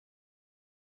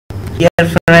Dear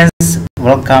friends,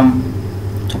 welcome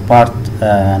to part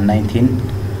 19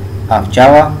 of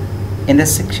Java. In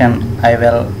this section, I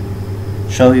will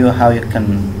show you how you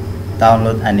can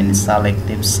download and install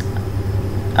Eclipse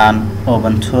on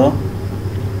Ubuntu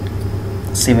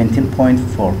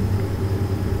 17.4.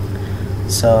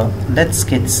 So let's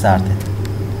get started.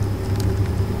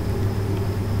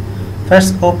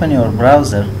 First, open your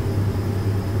browser.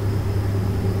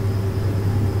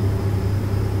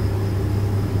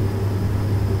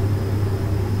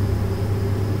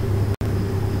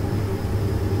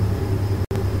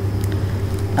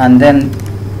 And then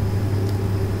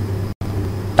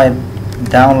type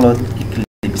download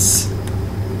Eclipse.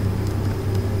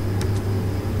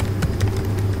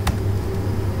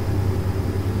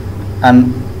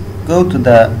 And go to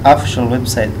the official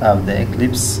website of the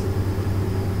Eclipse.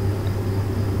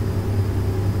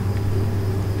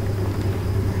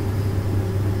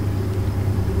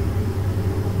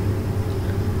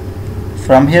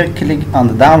 From here, click on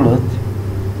the download.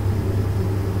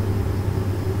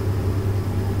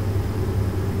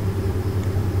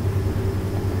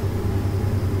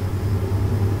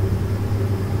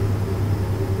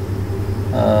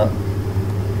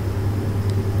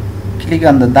 Click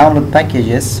on the download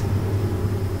packages,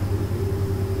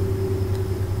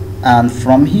 and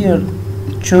from here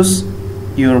choose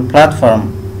your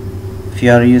platform. If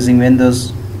you are using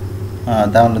Windows,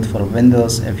 download for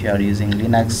Windows. If you are using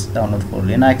Linux, download for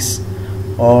Linux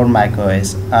or Mac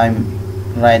OS. I'm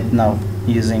right now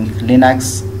using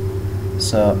Linux,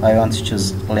 so I want to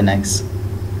choose Linux.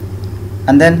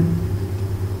 And then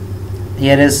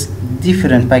here is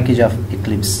different package of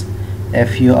Eclipse.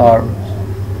 If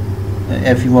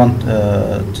you want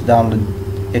to download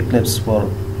Eclipse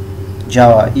for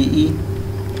Java EE,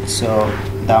 so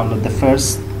download the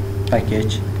first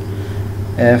package.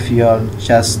 If you are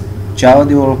just Java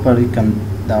developer, you can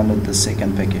download the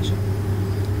second package.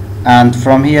 And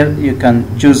from here you can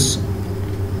choose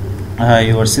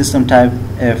your system type.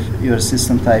 If your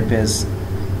system type is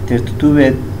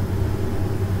 32-bit,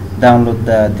 download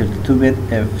the 32-bit.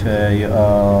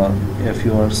 If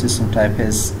your system type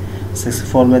is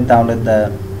 64-bit, download the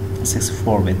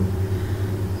 64-bit.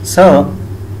 So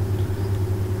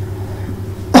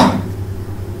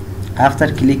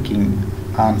after clicking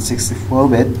on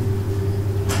 64-bit,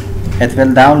 it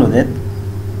will download it,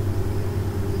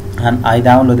 and I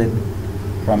downloaded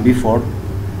from before.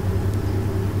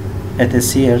 It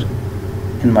is here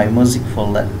in my music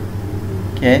folder.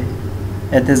 Okay,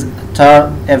 it is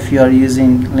tar. If you are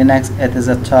using Linux, it is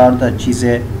a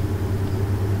tar.gz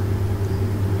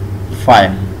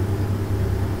file.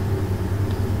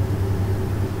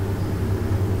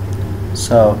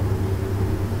 So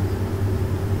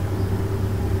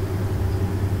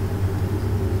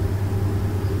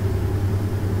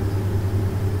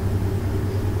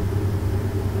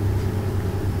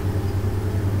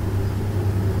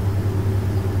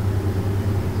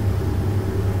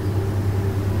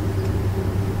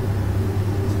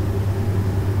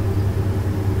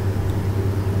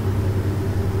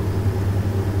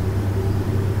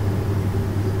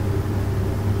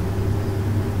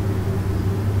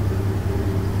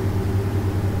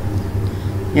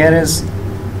here is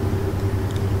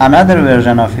another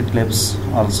version of Eclipse,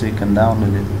 also you can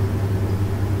download it.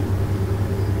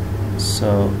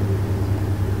 So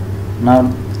now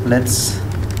let's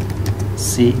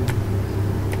see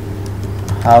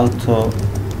how to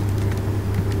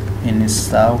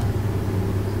install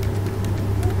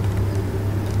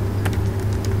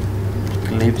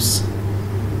Eclipse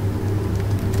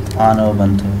on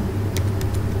Ubuntu.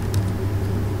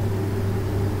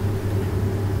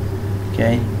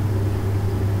 Okay,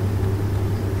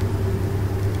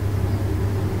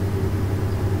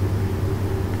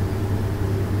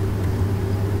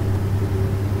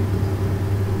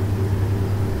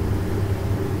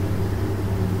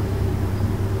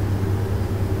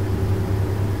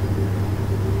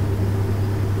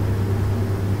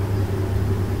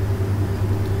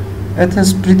 it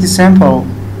is pretty simple.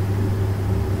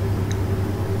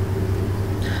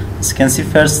 As you can see,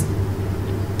 first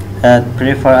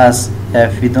prefer as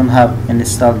if we don't have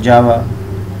installed Java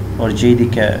or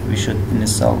JDK, we should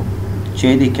install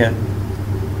JDK.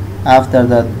 After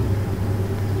that,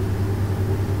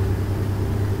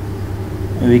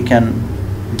 we can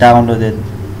download it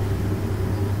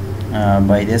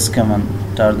by this command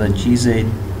tar.gz.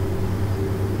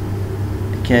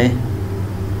 Okay,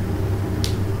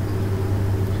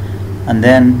 and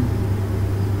then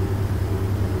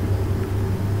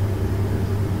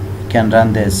we can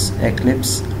run this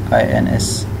Eclipse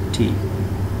inst.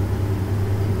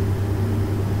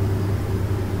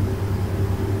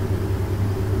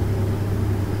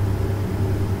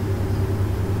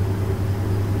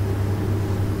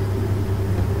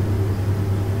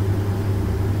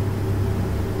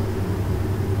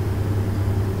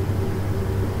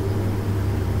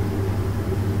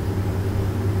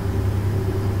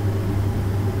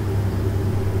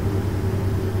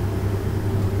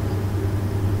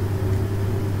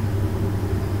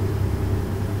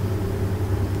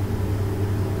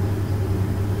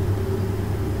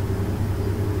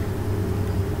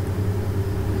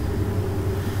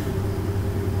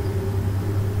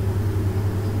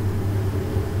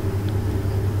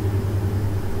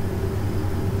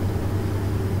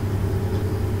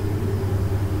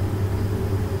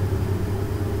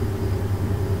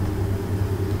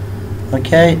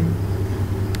 Okay,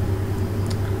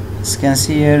 as you can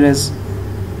see, here is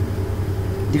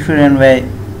different way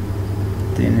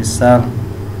to install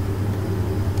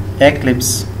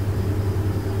Eclipse.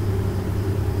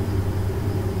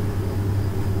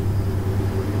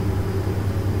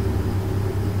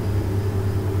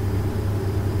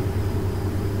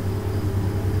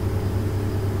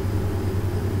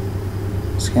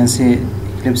 As you can see,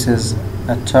 Eclipse is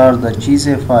a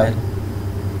tar.gz file.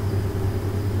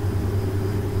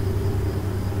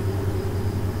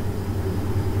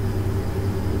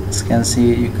 As you can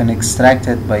see, you can extract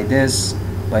it by this,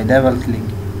 by double click,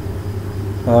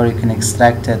 or you can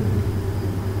extract it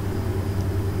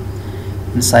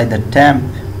inside the temp.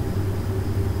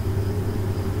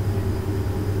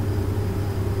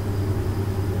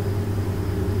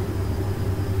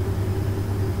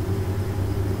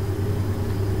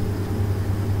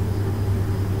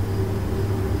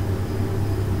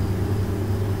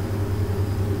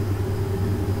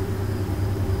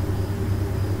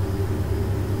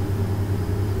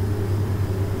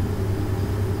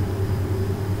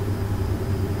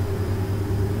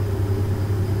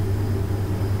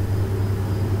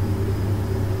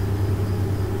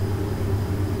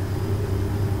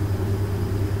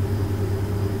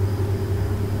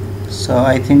 So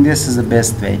I think this is the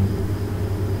best way.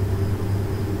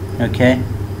 Okay,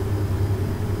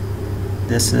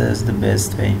 this is the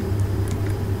best way.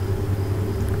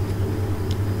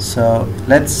 So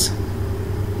let's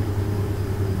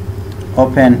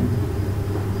open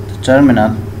the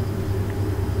terminal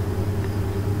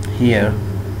here.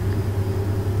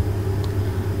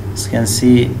 As you can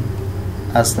see,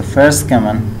 as the first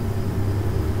command,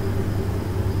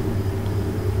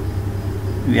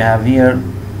 we have here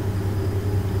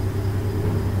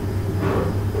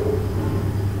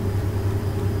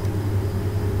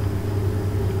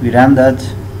we run that.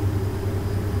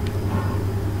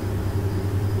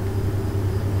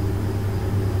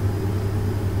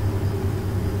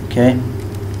 Okay,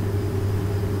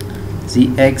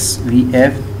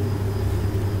 zxvf,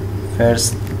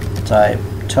 first type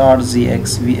tar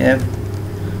zxvf,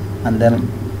 and then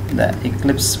the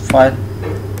Eclipse file.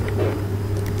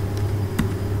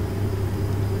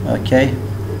 Okay,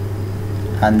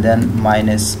 and then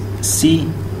 -c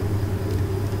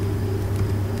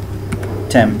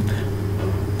temp,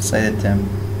 say the temp,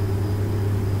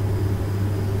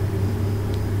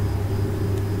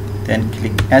 then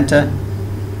click enter.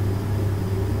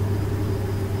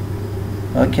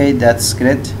 Okay, that's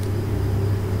great.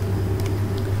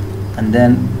 And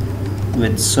then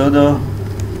with sudo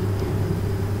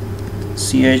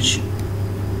ch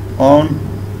on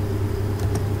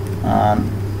and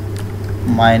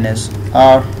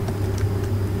 -r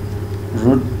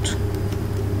root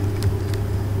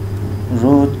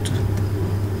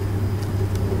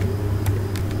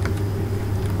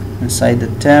inside the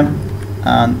temp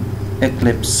and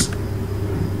Eclipse,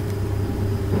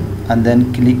 and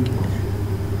then click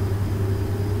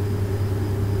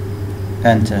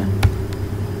enter.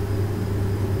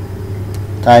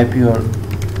 Type your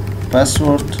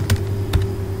password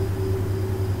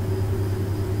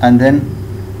and then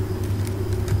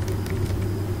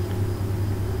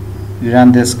you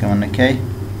run this command. Okay,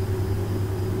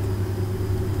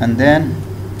 and then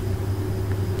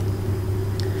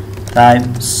type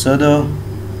sudo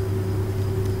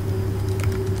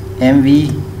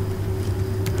mv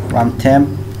from temp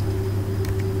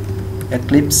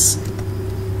Eclipse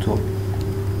to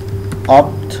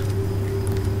opt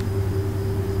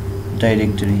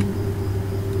directory.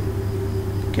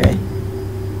 Okay,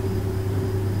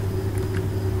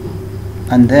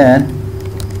 and then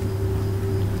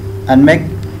make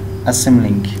a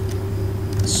symlink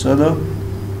sudo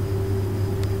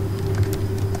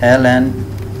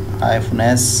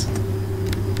ln-s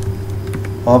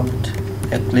opt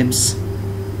eclipse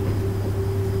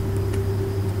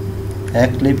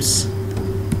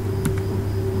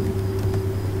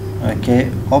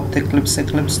okay, opt eclipse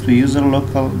to user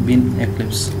local bin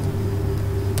eclipse,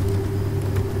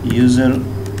 user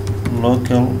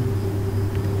local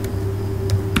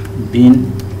bin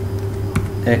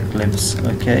eclipse.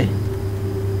 Okay,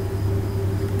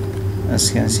 as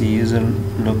you can see, user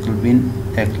local bin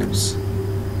eclipse.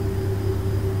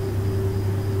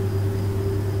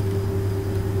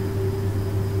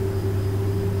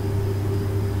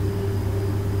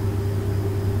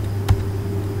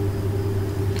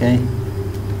 Okay,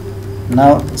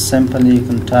 now simply you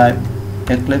can type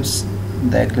eclipse,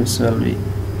 the eclipse will be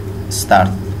start.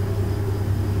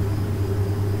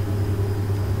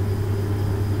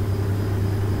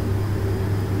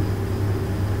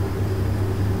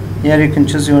 Here you can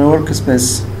choose your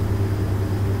workspace.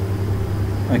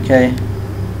 Okay,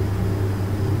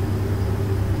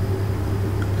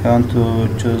 I want to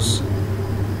choose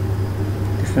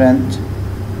different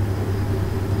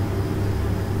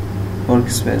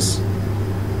workspace.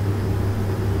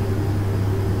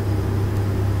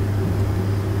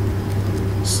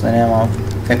 It's the name of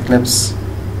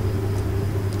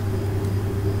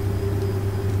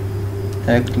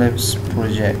Eclipse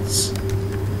projects.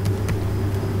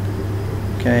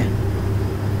 Okay,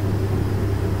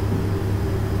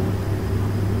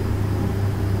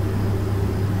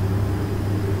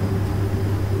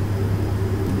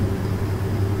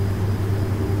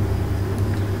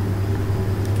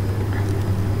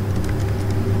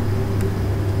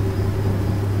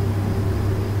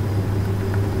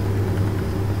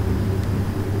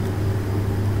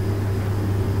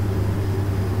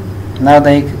 now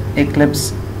the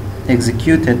Eclipse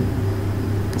executed,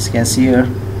 as you can see here.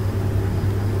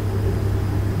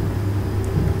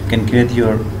 You can create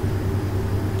your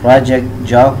project,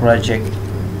 Java project,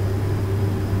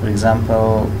 for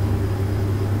example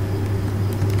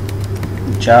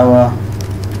Java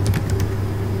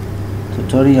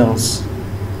tutorials,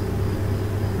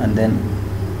 and then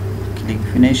click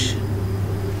finish.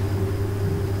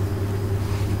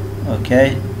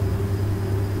 Okay,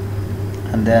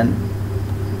 and then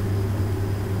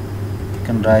you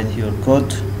can write your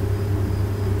code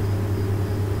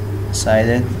inside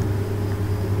it,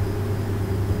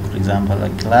 for example a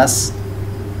class,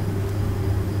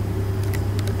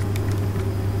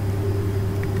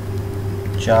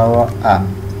 Java app.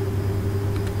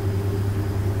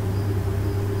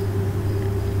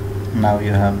 Now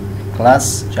you have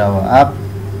class Java app.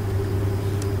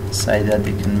 Inside that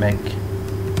you can make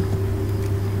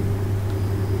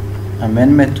a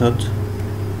main method,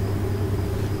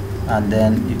 and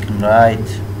then you can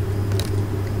write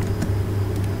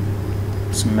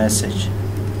this message,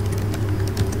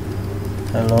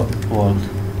 hello world,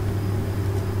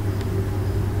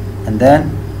 and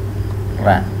then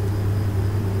run.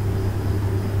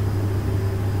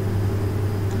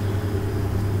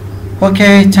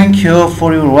 Okay, thank you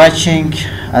for your watching.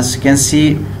 As you can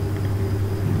see,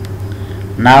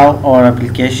 now our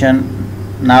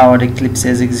Eclipse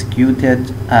is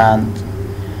executed, and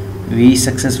we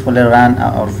successfully ran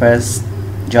our first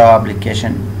Java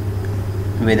application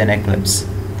with an Eclipse.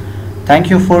 Thank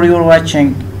you for your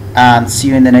watching, and see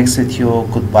you in the next video.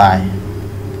 Goodbye.